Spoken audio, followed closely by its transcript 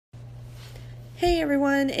Hey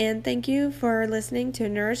everyone, and thank you for listening to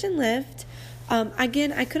Nourish and Lift.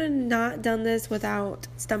 Again, I could have not done this without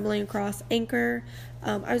stumbling across Anchor.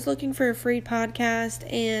 I was looking for a free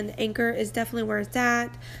podcast, and Anchor is definitely where it's at.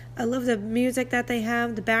 I love the music that they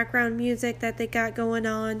have, the background music that they got going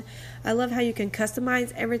on. I love how you can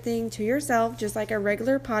customize everything to yourself, just like a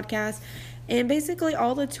regular podcast. And basically,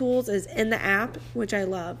 all the tools is in the app, which I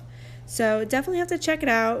love. So definitely have to check it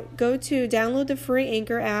out. Go to download the free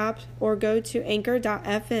Anchor app or go to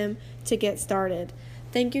anchor.fm to get started.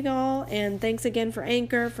 Thank you all, and thanks again for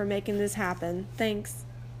Anchor for making this happen. Thanks.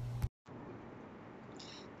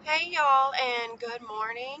 Hey y'all, and good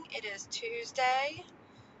morning. It is Tuesday.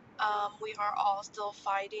 We are all still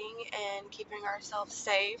fighting and keeping ourselves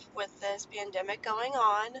safe with this pandemic going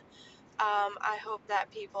on. I hope that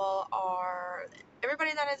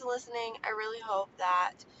everybody that is listening, I really hope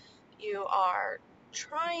that you are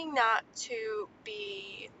trying not to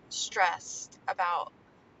be stressed about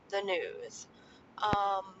the news.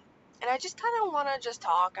 Um, and I just kind of want to just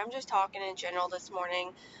talk. I'm just talking in general this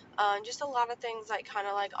morning. Just a lot of things kind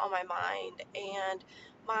of on my mind. And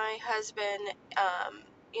my husband,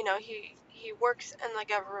 he works in the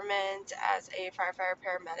government as a firefighter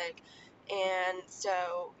paramedic. And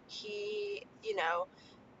so he,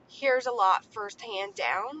 hears a lot firsthand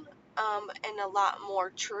down, and a lot more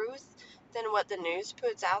truth than what the news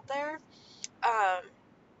puts out there.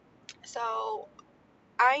 So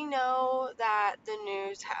I know that the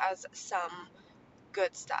news has some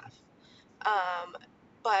good stuff,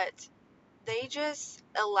 but they just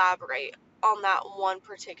elaborate on that one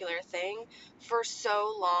particular thing for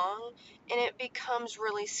so long, and it becomes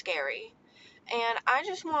really scary. And I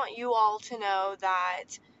just want you all to know that,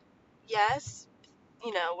 yes,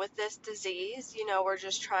 with this disease, we're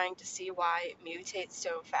just trying to see why it mutates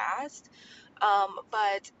so fast.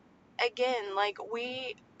 But again,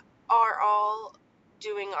 we are all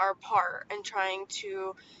doing our part and trying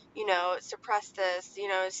to, suppress this,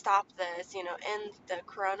 stop this, end the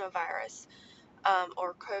coronavirus,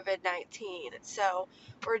 or COVID-19. So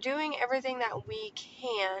we're doing everything that we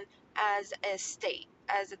can as a state,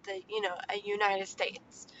 as a United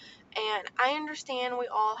States. And I understand we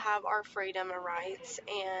all have our freedom and rights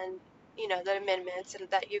and, the amendments and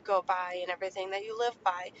that you go by and everything that you live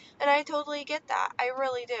by. And I totally get that. I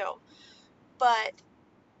really do. But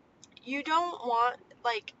you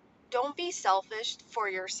don't be selfish for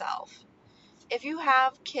yourself. If you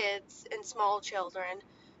have kids and small children,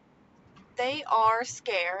 they are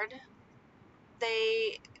scared.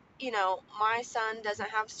 My son doesn't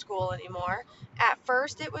have school anymore. At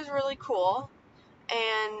first, it was really cool,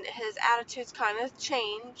 and his attitudes kind of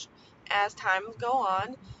changed as time go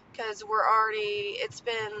on, because it's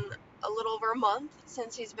been a little over a month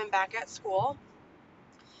since he's been back at school.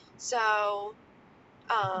 So,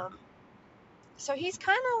 um, so he's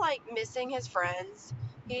kind of missing his friends.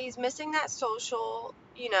 He's missing that social,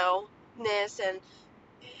 ness and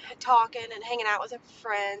talking and hanging out with his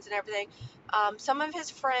friends and everything. Some of his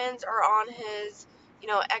friends are on his,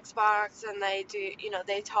 Xbox, and they do,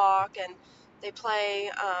 they talk and they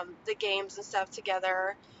play the games and stuff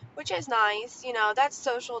together, which is nice. That's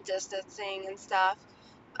social distancing and stuff.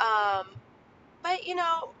 Um, but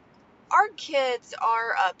our kids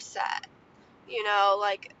are upset.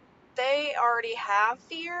 They already have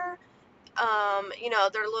fear.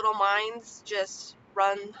 Their little minds just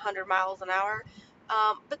run 100 miles an hour.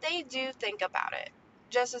 But they do think about it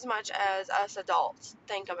just as much as us adults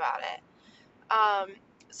think about it.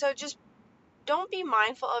 So just don't be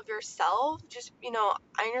mindful of yourself. Just,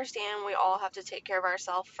 I understand we all have to take care of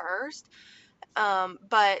ourselves first.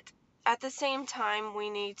 But at the same time, we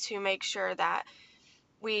need to make sure that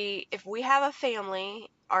if we have a family,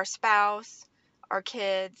 our spouse, our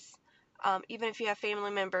kids, even if you have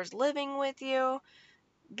family members living with you,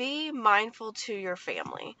 be mindful to your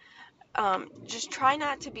family. Just try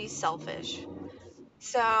not to be selfish.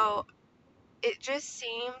 So it just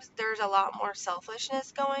seems there's a lot more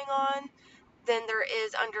selfishness going on than there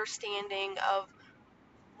is understanding of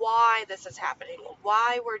why this is happening,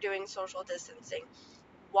 why we're doing social distancing,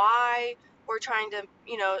 why we're trying to,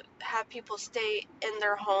 have people stay in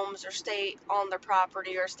their homes or stay on their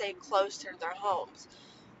property or stay close to their homes.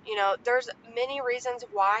 There's many reasons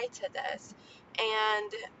why to this.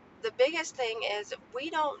 And the biggest thing is we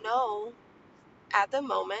don't know at the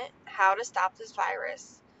moment how to stop this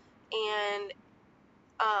virus. And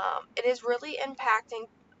it is really impacting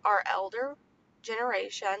our elder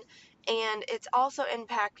generation, and it's also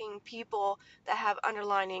impacting people that have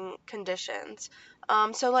underlying conditions.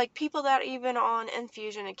 So people that are even on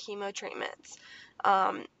infusion and chemo treatments,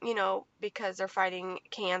 because they're fighting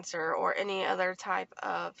cancer or any other type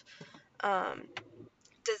of um,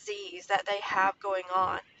 disease that they have going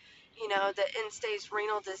on. You know, the end stage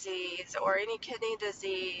renal disease or any kidney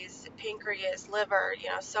disease, pancreas, liver, you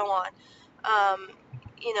know, so on. Um,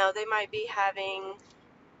 you know, they might be having,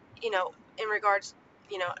 you know, in regards,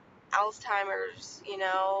 you know, Alzheimer's, you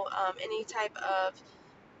know, any type of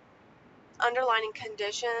underlying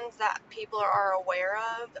conditions that people are aware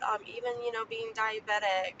of, even, you know, being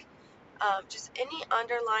diabetic, just any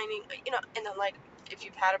underlining, you know, and then like if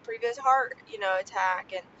you've had a previous heart, you know,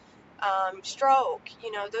 attack and stroke,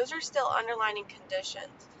 you know, those are still underlying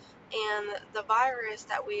conditions. And the virus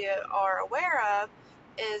that we are aware of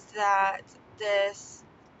is that this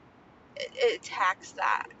it attacks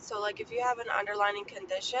that. So like if you have an underlying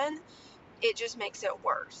condition, it just makes it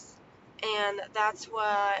worse. And that's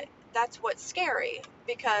what's scary,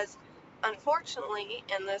 because unfortunately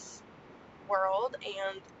in this world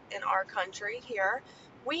and in our country here,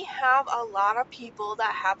 we have a lot of people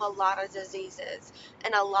that have a lot of diseases.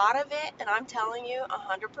 And a lot of it, and I'm telling you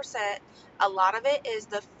 100%, a lot of it is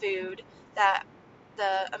the food that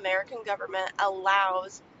the American government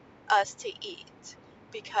allows us to eat,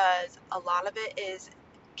 because a lot of it is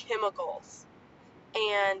chemicals,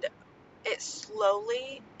 and it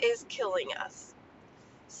slowly is killing us.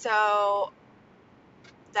 So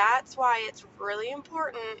that's why it's really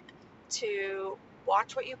important to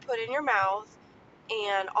watch what you put in your mouth,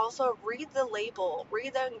 and also read the label,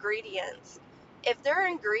 read the ingredients. If there are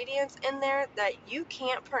ingredients in there that you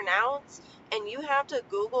can't pronounce and you have to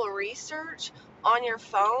Google research on your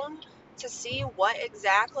phone to see what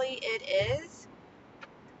exactly it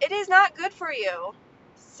is not good for you.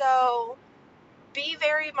 So be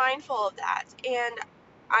very mindful of that. And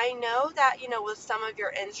I know that, you know, with some of your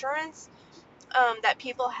insurance that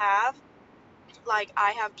people have, like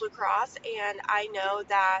I have Blue Cross, and I know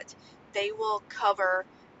that they will cover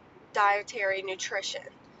dietary nutrition.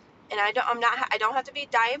 And I don't have to be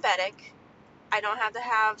diabetic. I don't have to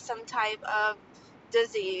have some type of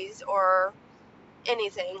disease or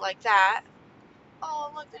anything like that.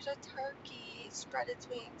 Oh, look, there's a turkey spread its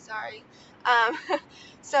wings. Sorry. Um,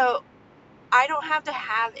 so I don't have to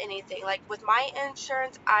have anything. Like with my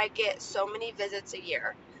insurance, I get so many visits a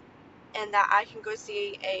year, and that I can go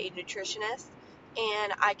see a nutritionist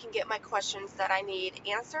and I can get my questions that I need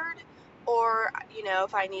answered. Or, you know,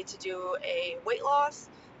 if I need to do a weight loss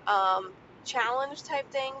challenge type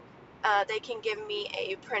thing, they can give me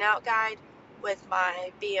a printout guide with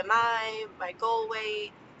my BMI, my goal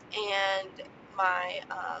weight, and my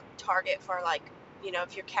target for, like, you know,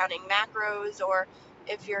 if you're counting macros or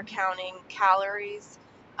if you're counting calories.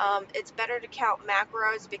 It's better to count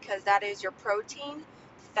macros because that is your protein,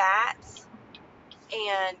 fats,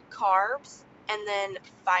 and carbs, and then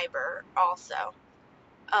fiber also.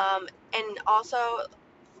 And also,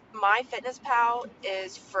 MyFitnessPal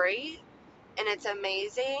is free, and it's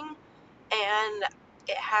amazing, and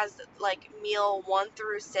it has like meal 1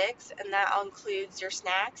 through 6, and that includes your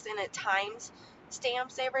snacks, and it times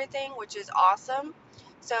stamps everything, which is awesome.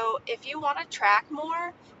 So if you want to track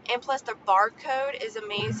more, and plus the barcode is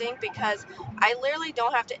amazing because I literally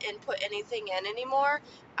don't have to input anything in anymore.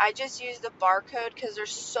 I just use the barcode because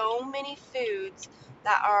there's so many foods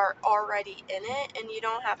that are already in it, and you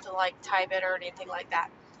don't have to like type it or anything like that,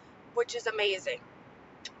 which is amazing.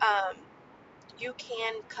 Um, you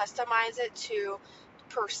can customize it to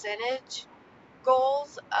percentage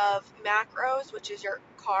goals of macros, which is your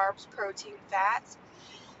carbs, protein, fats.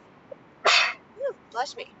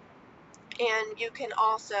 Bless me. And you can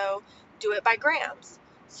also do it by grams.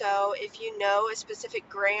 So if you know a specific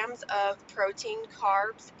grams of protein,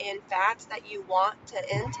 carbs, and fats that you want to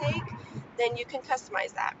intake, then you can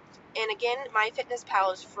customize that. And again,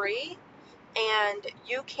 MyFitnessPal is free, and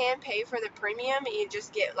you can pay for the premium, and you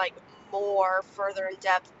just get like more further in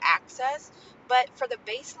depth access. But for the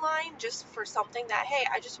baseline, just for something that, hey,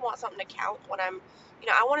 I just want something to count when I'm, you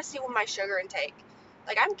know, I want to see what my sugar intake,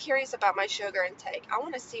 like I'm curious about my sugar intake. I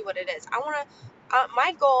want to see what it is. I want to,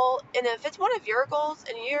 my goal, and if it's one of your goals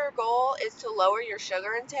and your goal is to lower your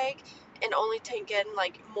sugar intake and only take in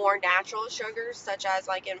like more natural sugars, such as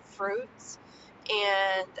like in fruits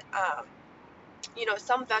and you know,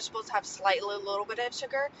 some vegetables have slightly a little bit of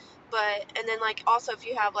sugar, but, and then like also if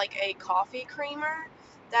you have like a coffee creamer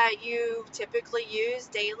that you typically use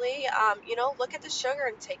daily, you know, look at the sugar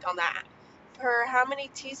intake on that. For how many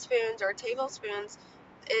teaspoons or tablespoons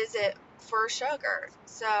is it for sugar?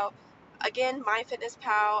 So again,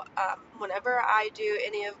 MyFitnessPal, whenever I do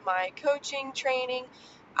any of my coaching training,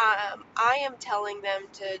 I am telling them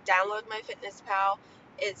to download MyFitnessPal.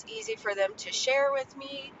 It's easy for them to share with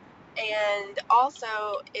me. And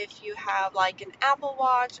also, if you have like an Apple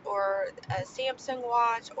Watch or a Samsung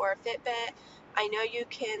Watch or a Fitbit, I know you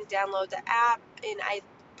can download the app, and I'm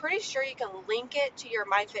pretty sure you can link it to your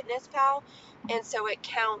MyFitnessPal, and so it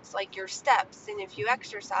counts like your steps and if you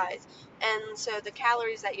exercise, and so the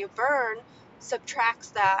calories that you burn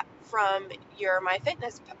subtracts that from your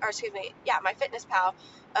MyFitnessPal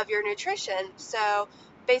of your nutrition. So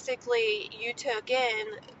basically, you took in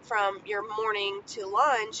from your morning to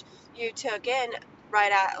lunch, you took in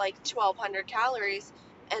right at like 1,200 calories,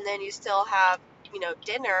 and then you still have,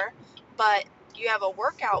 dinner, but you have a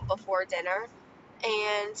workout before dinner,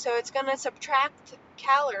 and so it's going to subtract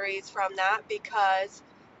calories from that because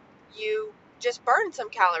you just burn some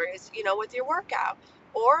calories, with your workout.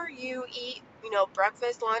 Or you eat,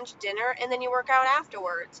 breakfast, lunch, dinner, and then you work out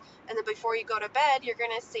afterwards. And then before you go to bed, you're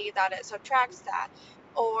going to see that it subtracts that.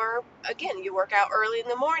 Or again, you work out early in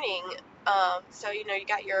the morning. So, you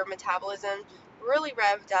got your metabolism really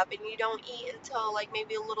revved up, and you don't eat until like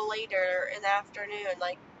maybe a little later in the afternoon,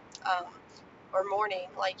 like, um, or morning,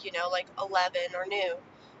 like, like 11 or noon.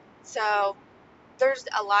 So there's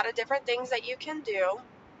a lot of different things that you can do,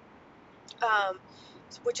 um,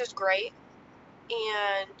 which is great.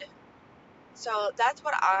 And so that's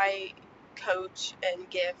what I coach and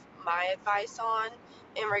give my advice on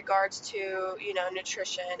in regards to,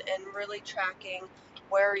 nutrition and really tracking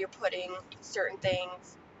where you're putting certain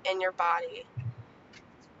things in your body,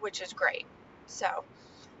 which is great. So,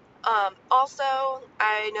 also,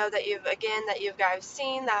 I know that you guys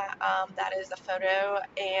seen that, that is a photo,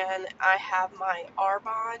 and I have my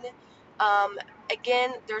Arbonne.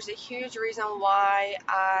 Again, there's a huge reason why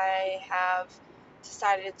I have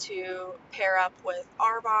decided to pair up with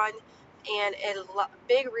Arbonne, and a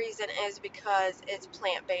big reason is because it's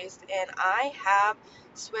plant-based, and I have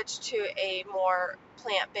switched to a more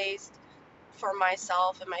plant-based for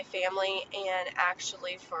myself and my family, and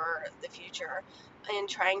actually for the future, and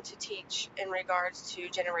trying to teach in regards to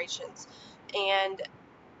generations. And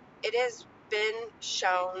it has been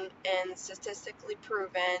shown and statistically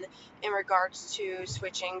proven in regards to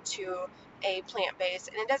switching to a plant-based,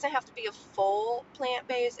 and it doesn't have to be a full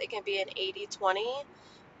plant-based, it can be an 80-20,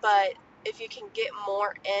 but if you can get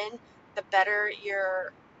more in, the better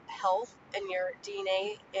your health and your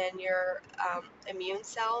DNA and your immune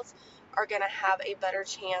cells are going to have a better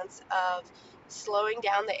chance of slowing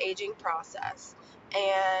down the aging process,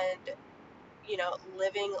 and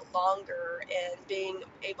living longer and being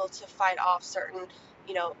able to fight off certain,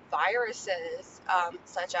 viruses,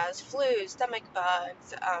 such as flu, stomach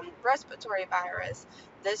bugs, respiratory virus,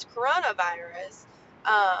 this coronavirus.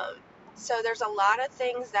 Um, so there's a lot of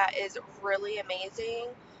things that is really amazing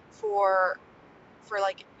for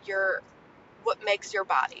like what makes your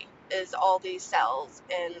body is all these cells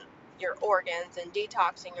and your organs, and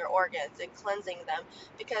detoxing your organs and cleansing them,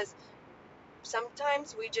 because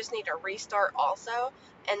sometimes we just need a restart also.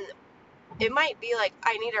 And it might be like,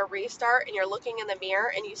 I need a restart, and you're looking in the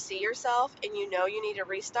mirror and you see yourself and you need a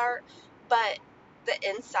restart, but the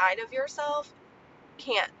inside of yourself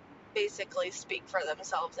can't basically speak for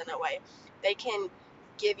themselves in a way. They can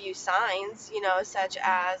give you signs, such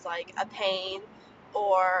as like a pain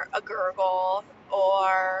or a gurgle,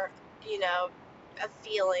 or, a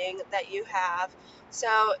feeling that you have. So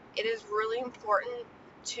it is really important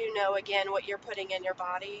to know again what you're putting in your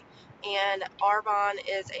body. And Arbonne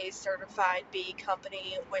is a certified B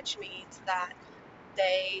company, which means that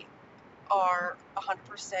they are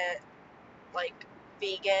 100% like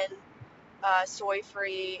vegan,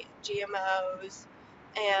 soy-free, GMOs,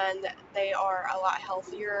 and they are a lot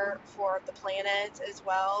healthier for the planet as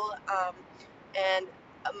well. And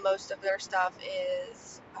most of their stuff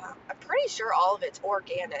is, I'm pretty sure all of it's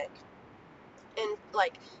organic, and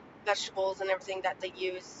like vegetables and everything that they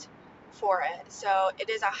use for it. So it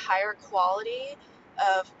is a higher quality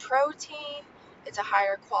of protein. It's a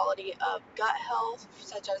higher quality of gut health,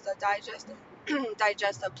 such as the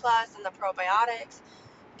digestive plus and the probiotics.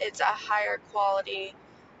 It's a higher quality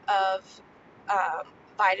of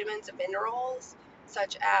vitamins and minerals,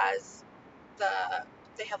 such as the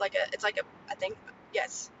they have like a it's like a I think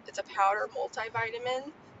yes, it's a powder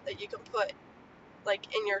multivitamin that you can put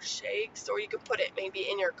like in your shakes, or you can put it maybe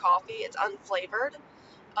in your coffee. It's unflavored.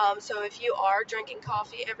 So if you are drinking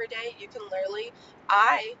coffee every day, you can literally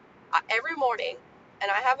I every morning,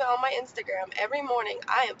 and I have it on my Instagram, every morning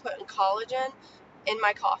I am putting collagen in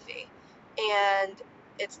my coffee, and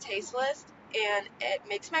it's tasteless, and it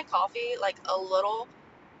makes my coffee like a little,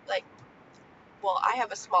 like, well, I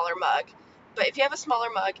have a smaller mug, but if you have a smaller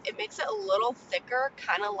mug, it makes it a little thicker,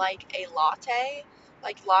 kind of like a latte.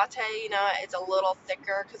 Like latte, it's a little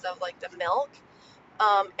thicker because of like the milk.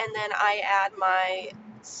 And then I add my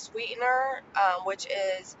sweetener, which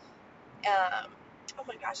is, oh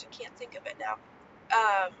my gosh, I can't think of it now.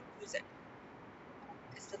 Who's it?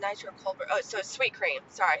 It's the nitro cold brew. Oh, so it's sweet cream.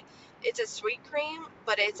 Sorry, it's a sweet cream,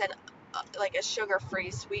 but it's an like a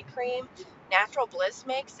sugar-free sweet cream. Natural Bliss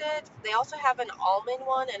makes it. They also have an almond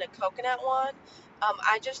one and a coconut one.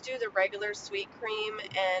 I just do the regular sweet cream,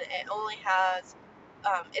 and it only has,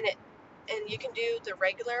 and you can do the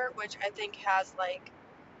regular, which I think has like,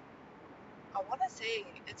 I want to say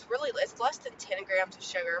it's less than 10 grams of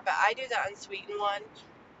sugar, but I do the unsweetened one.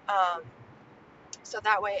 Um, so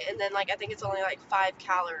that way, and then like I think it's only like 5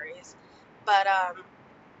 calories, but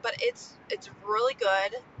it's really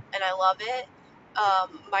good, and I love it.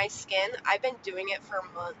 My skin, I've been doing it for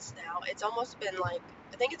months now. It's almost been like,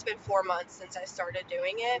 I think it's been 4 months since I started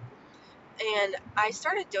doing it, and I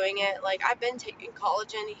started doing it like I've been taking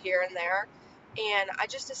collagen here and there, and I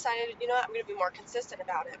just decided, I'm going to be more consistent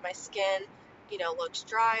about it. My skin, looks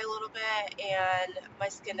dry a little bit, and my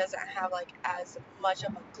skin doesn't have like as much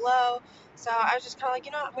of a glow. So I was just kind of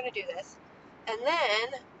like, I'm going to do this. And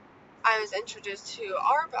then I was introduced to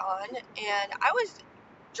Arbonne, and I was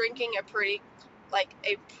drinking a pretty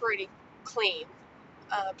clean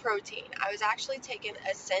protein. I was actually taking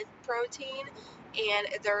Ascent protein, and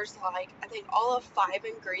there's like, I think all of 5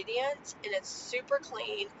 ingredients, and it's super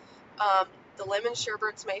clean. The lemon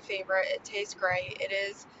sherbet's my favorite. It tastes great. It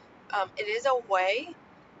is a whey,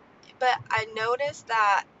 but I noticed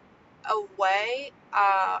that a whey,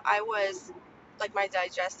 I was like, my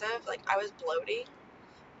digestive, like I was bloating,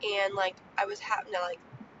 and like I was having to like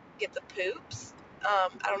get the poops. I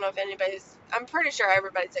don't know if I'm pretty sure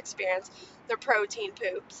everybody's experienced the protein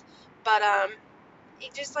poops, but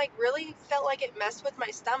it just like really felt like it messed with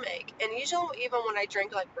my stomach. And usually, even when I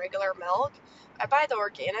drink like regular milk, I buy the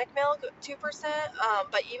organic milk 2%.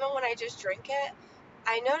 But even when I just drink it,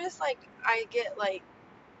 I notice like I get like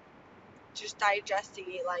just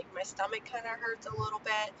digesty, like my stomach kind of hurts a little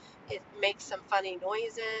bit. It makes some funny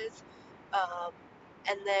noises. Um,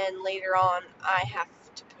 and then later on, I have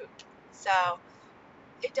to poop. So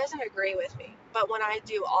it doesn't agree with me. But when I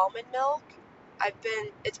do almond milk,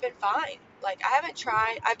 it's been fine. Like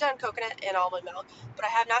I've done coconut and almond milk, but I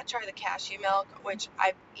have not tried the cashew milk, which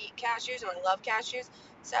I eat cashews and I love cashews.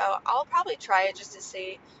 So I'll probably try it just to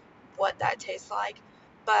see what that tastes like.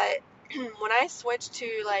 But when I switched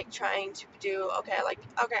to like trying to do, okay,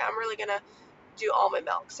 I'm really gonna do almond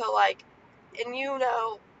milk. So like, and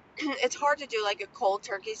it's hard to do like a cold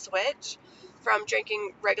turkey switch from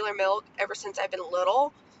drinking regular milk ever since I've been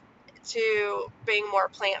little to being more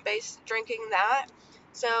plant-based drinking that.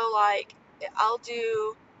 So like, I'll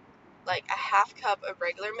do like a half cup of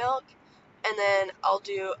regular milk, and then I'll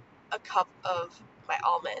do a cup of my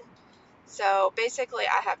almond. So basically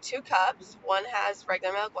I have 2 cups. One has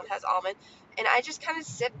regular milk, one has almond, and I just kind of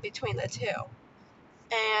sip between the two.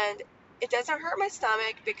 And it doesn't hurt my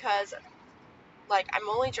stomach because like I'm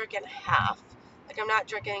only drinking half. Like I'm not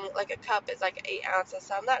drinking, like a cup is like 8 ounces,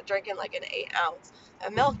 so I'm not drinking like an 8 ounce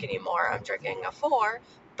of milk anymore. I'm drinking a 4,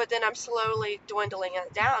 but then I'm slowly dwindling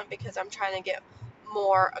it down because I'm trying to get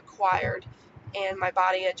more acquired and my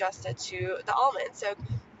body adjusted to the almond. So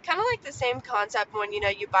kind of like the same concept when you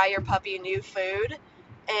buy your puppy a new food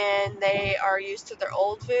and they are used to their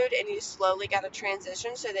old food and you slowly got to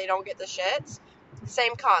transition so they don't get the shits.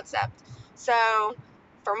 Same concept. So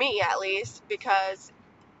for me at least,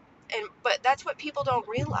 but that's what people don't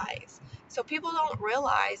realize. So people don't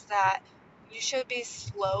realize that you should be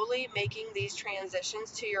slowly making these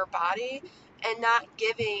transitions to your body and not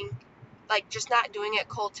just not doing it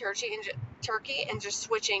cold turkey and just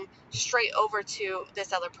switching straight over to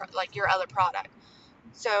this your other product.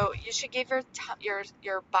 So you should give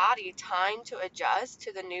your body time to adjust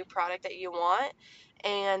to the new product that you want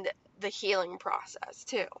and the healing process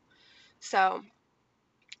too. So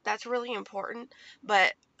that's really important.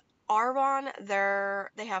 But Arbonne,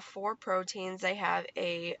 they have 4 proteins. They have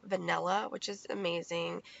a vanilla, which is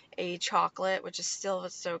amazing, a chocolate, which is still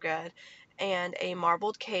so good, and a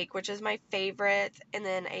marbled cake, which is my favorite, and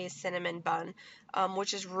then a cinnamon bun,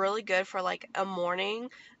 which is really good for like a morning,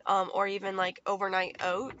 or even like overnight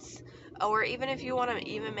oats, or even if you want to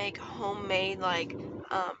even make homemade like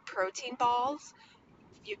protein balls,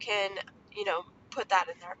 you can, put that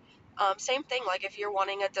in there. Same thing, like if you're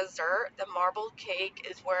wanting a dessert, the marbled cake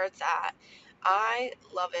is where it's at. I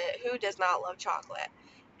love it. Who does not love chocolate?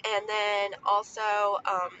 And then also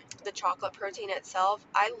the chocolate protein itself,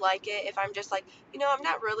 I like it if I'm just like, I'm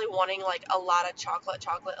not really wanting like a lot of chocolate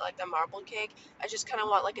like the marbled cake. I just kind of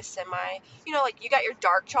want like a semi, like you got your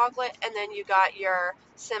dark chocolate and then you got your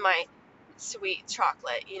semi sweet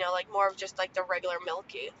chocolate, like more of just like the regular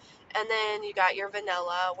milky. And then you got your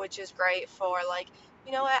vanilla, which is great for like,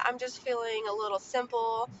 you know what, I'm just feeling a little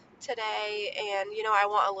simple today, and I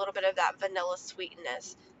want a little bit of that vanilla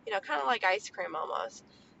sweetness, kind of like ice cream almost.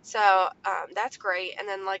 So that's great. And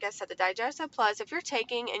then, like I said, the Digestive Plus, if you're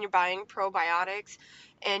taking and you're buying probiotics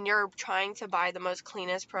and you're trying to buy the most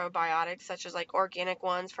cleanest probiotics, such as like organic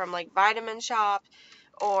ones from like Vitamin Shop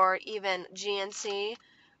or even GNC,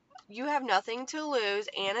 you have nothing to lose,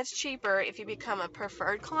 and it's cheaper if you become a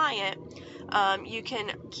preferred client. You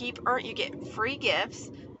can you get free gifts,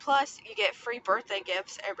 plus you get free birthday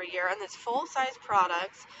gifts every year, and it's full size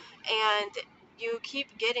products, and you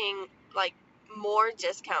keep getting like more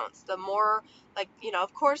discounts. The more, like,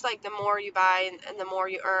 of course, like the more you buy and the more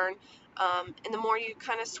you earn. And the more you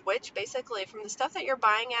kind of switch basically from the stuff that you're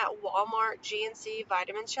buying at Walmart, GNC,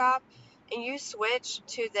 Vitamin Shop, and you switch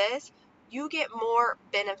to this, you get more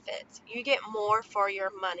benefits. You get more for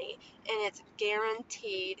your money, and it's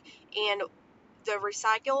guaranteed. And the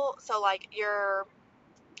recycle, so like your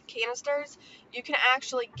canisters, you can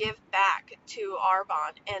actually give back to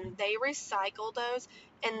Arbonne, and they recycle those,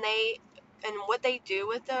 and what they do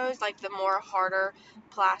with those, like the more harder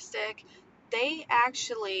plastic, they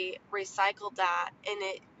actually recycle that, and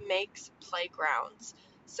it makes playgrounds.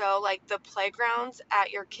 So like the playgrounds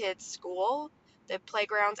at your kids' school, the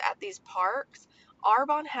playgrounds at these parks,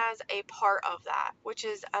 Arbonne has a part of that, which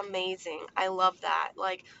is amazing. I love that.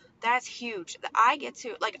 Like, that's huge. I get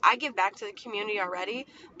to, like, I give back to the community already,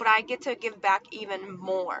 but I get to give back even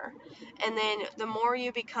more. And then the more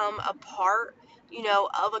you become a part,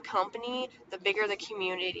 of a company, the bigger the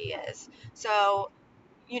community is. So,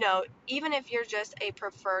 even if you're just a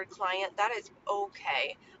preferred client, that is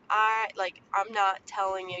okay. I'm not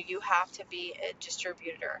telling you have to be a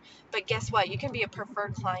distributor, but guess what? You can be a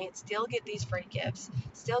preferred client, still get these free gifts,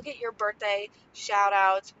 still get your birthday shout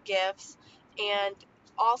outs, gifts, and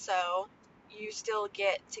also you still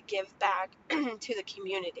get to give back to the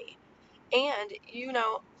community. And,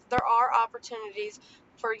 there are opportunities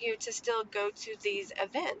for you to still go to these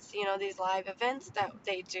events, these live events that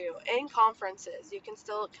they do, and conferences. You can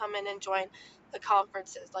still come in and join the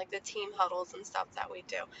conferences, like the team huddles and stuff that we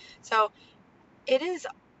do. So it is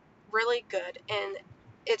really good, and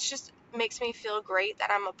it's just makes me feel great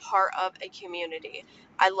that I'm a part of a community.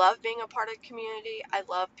 I love being a part of a community. I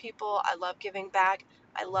love people. I love giving back.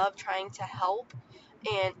 I love trying to help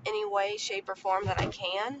in any way, shape, or form that I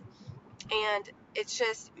can. And it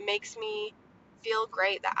just makes me feel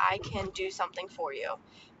great that I can do something for you.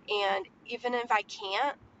 And even if I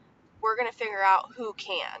can't, we're going to figure out who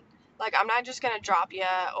can. Like, I'm not just going to drop you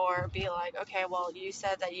or be like, okay, well, you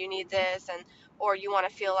said that you need this, and or you want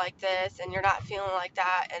to feel like this and you're not feeling like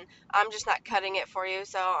that, and I'm just not cutting it for you.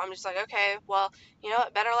 So I'm just like, okay, well,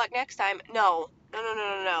 better luck next time. No, no, no,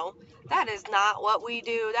 no, no, no. That is not what we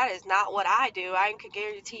do. That is not what I do. I can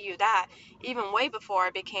guarantee you that. Even way before I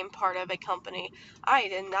became part of a company, I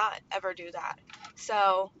did not ever do that.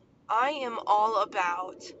 So I am all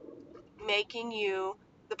about making you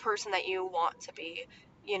the person that you want to be,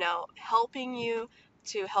 helping you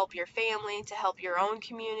to help your family, to help your own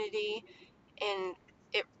community, and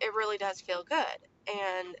it really does feel good.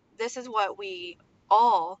 And this is what we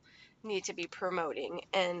all need to be promoting,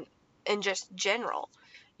 and in just general,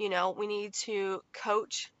 we need to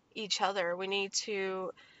coach each other. We need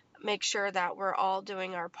to make sure that we're all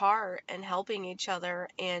doing our part and helping each other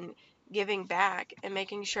and giving back and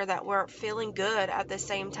making sure that we're feeling good at the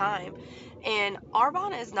same time. And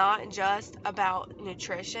Arbonne is not just about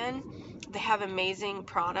nutrition. They have amazing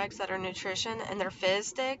products that are nutrition, and their fizz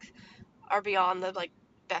sticks are beyond the like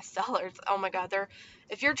best sellers. Oh my god, they're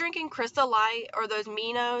if you're drinking Crystal Light or those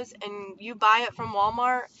Minos and you buy it from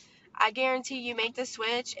Walmart, I guarantee you make the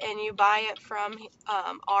switch and you buy it from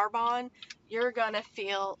Arbonne, you're gonna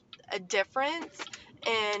feel a difference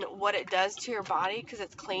in what it does to your body because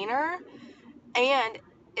it's cleaner, and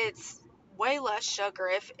it's way less sugar,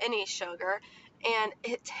 if any sugar, and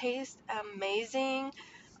it tastes amazing.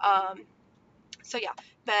 Um, so yeah,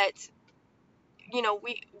 but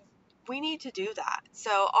we need to do that.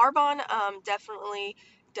 So Arbonne definitely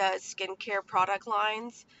does skincare product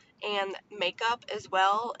lines and makeup as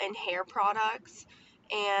well, and hair products,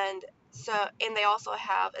 and and they also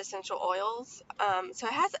have essential oils. So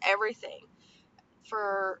it has everything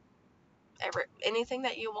for anything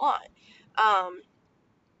that you want,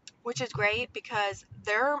 which is great because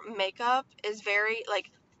their makeup is very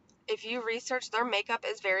like, if you research, their makeup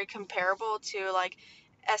is very comparable to like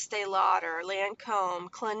Estee Lauder,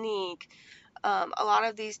 Lancome, Clinique, a lot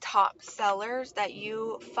of these top sellers that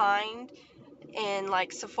you find in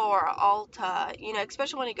like Sephora, Ulta,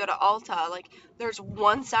 especially when you go to Ulta, like there's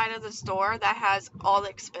one side of the store that has all the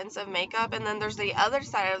expensive makeup, and then there's the other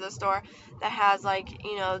side of the store that has like,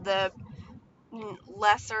 the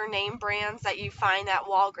lesser name brands that you find at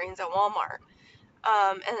Walgreens at Walmart.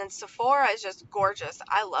 And then Sephora is just gorgeous.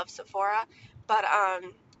 I love Sephora, but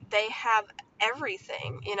they have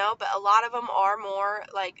everything, but a lot of them are more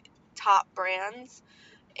like top brands,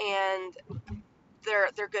 and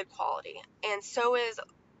they're good quality. And so is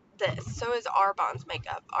this. So is Arbonne's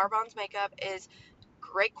makeup. Arbonne's makeup is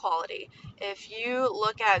great quality. If you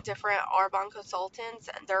look at different Arbonne consultants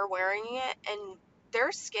and they're wearing it, and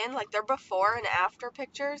their skin, like their before and after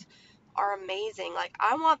pictures, are amazing. Like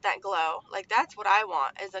I want that glow. Like that's what I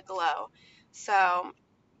want, is a glow. So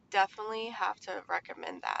definitely have to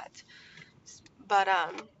recommend that. But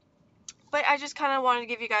I just kind of wanted to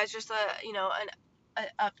give you guys just an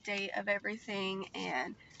update of everything,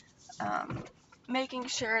 and making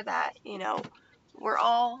sure that we're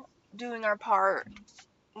all doing our part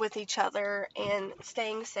with each other and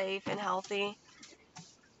staying safe and healthy.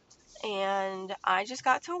 And I just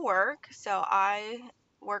got to work, so I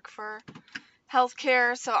work for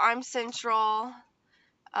healthcare, so I'm central.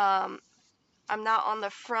 I'm not on the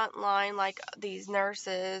front line like these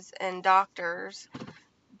nurses and doctors,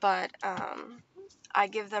 but I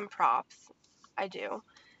give them props. I do.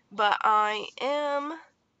 But I'm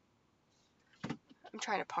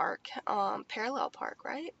trying to park, parallel park,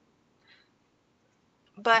 right?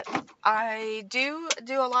 But I do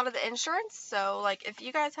a lot of the insurance, so like if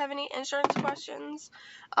you guys have any insurance questions,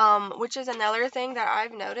 which is another thing that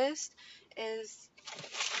I've noticed, is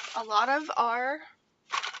a lot of our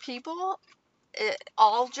people,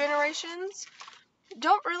 all generations,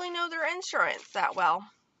 don't really know their insurance that well.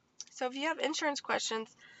 So if you have insurance questions,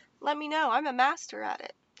 let me know. I'm a master at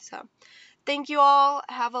it. So thank you all.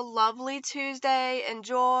 Have a lovely Tuesday.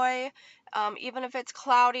 Enjoy. Even if it's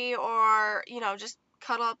cloudy, or, just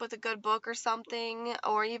cuddle up with a good book or something,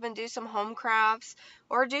 or even do some home crafts,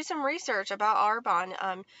 or do some research about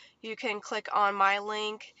Arbonne. You can click on my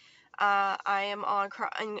link. I am on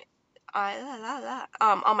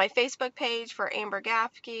my Facebook page for Amber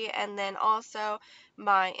Gafke, and then also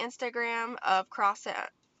my Instagram of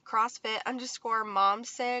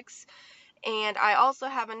CrossFit_Mom6. And I also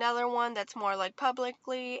have another one that's more like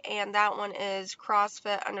publicly, and that one is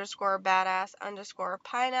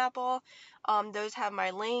CrossFit_Badass_Pineapple. Those have my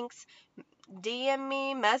links. DM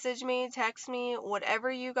me, message me, text me,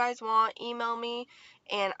 whatever you guys want, email me,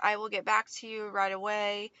 and I will get back to you right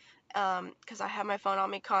away. Because I have my phone on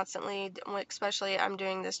me constantly, especially I'm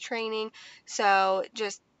doing this training. So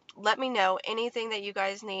just let me know anything that you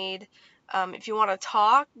guys need. If you want to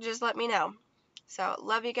talk, just let me know. So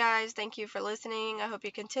love you guys. Thank you for listening. I hope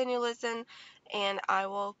you continue to listen, and I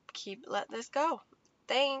will let this go.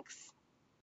 Thanks.